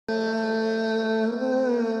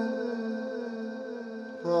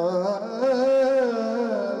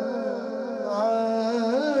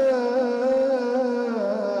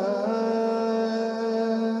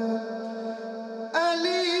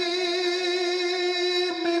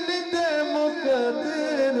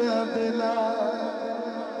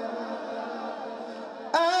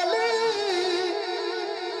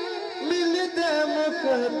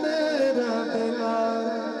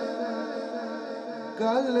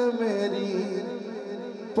मेरी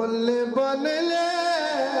पल्ले बन ले,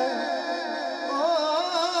 ओ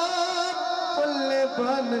पल्ले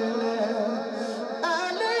बन ले,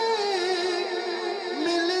 आले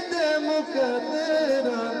मिलदे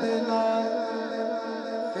मुकद्दरा दे नाल।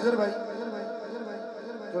 किधर भाई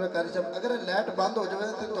थोड़ा कर जब अगर लाइट बंद हो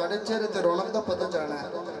जाए तो थोड़े चेहरे ते रौनक का पता चलना है।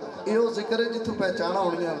 यो जिक्र है जिथों पहचाना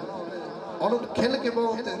होनी है और खिल के बहु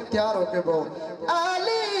तैयार होके बहु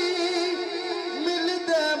आली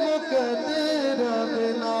मिलदे मुकद्दरा दे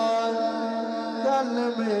नाल, गल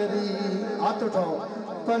मेरी हाथ उठाओ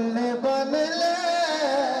पल्ले बन ले,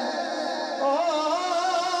 ओ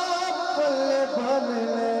पल्ले बन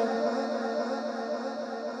ले।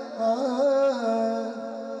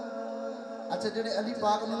 अच्छा जेडे अली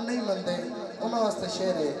पाक नूं नहीं मनदे उन्हां वास्ते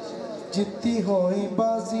शेर है, जित्ती होई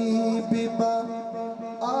बाजी बीबा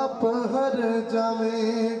आप हर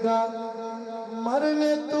जावेगा,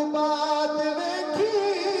 मरने तो बाद वेखी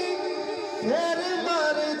फिर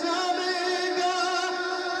मर जावेगा,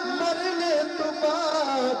 मरने तो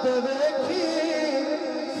बाद वेखी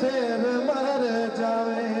फिर मर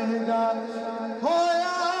जावेगा।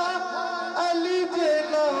 होया अली जे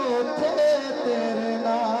ना थे तेरे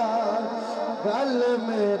नाल, गल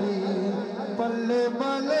मेरी पल्ले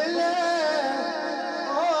बन ले,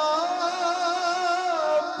 ओ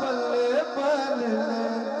पल्ले बन ले।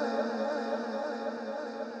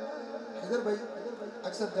 इधर भाई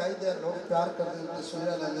अक्सर जाहिद है लोग प्यार करते हैं,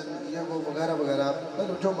 तस्वीरें लेते हैं, ये वो वगैरह वगैरह,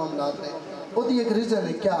 मतलब जो मामलात ने ओदी एक रीजन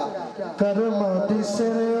है क्या कर्मा दी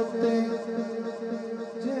सिर उत्ते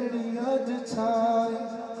जेड़ी अज छाए,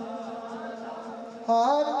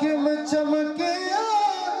 हाकिम चमके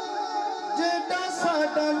जेड़ा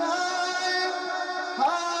साडा नाए,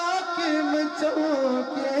 हाकिम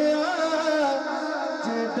चमके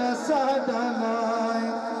जेड़ा साडा नाए,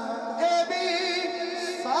 ए भी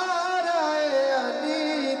सारा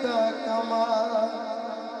अली दा कमाल,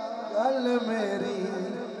 गल मेरी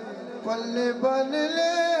पल्ले बन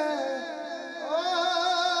ले, ओ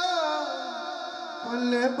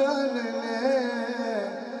पल्ले बन ले।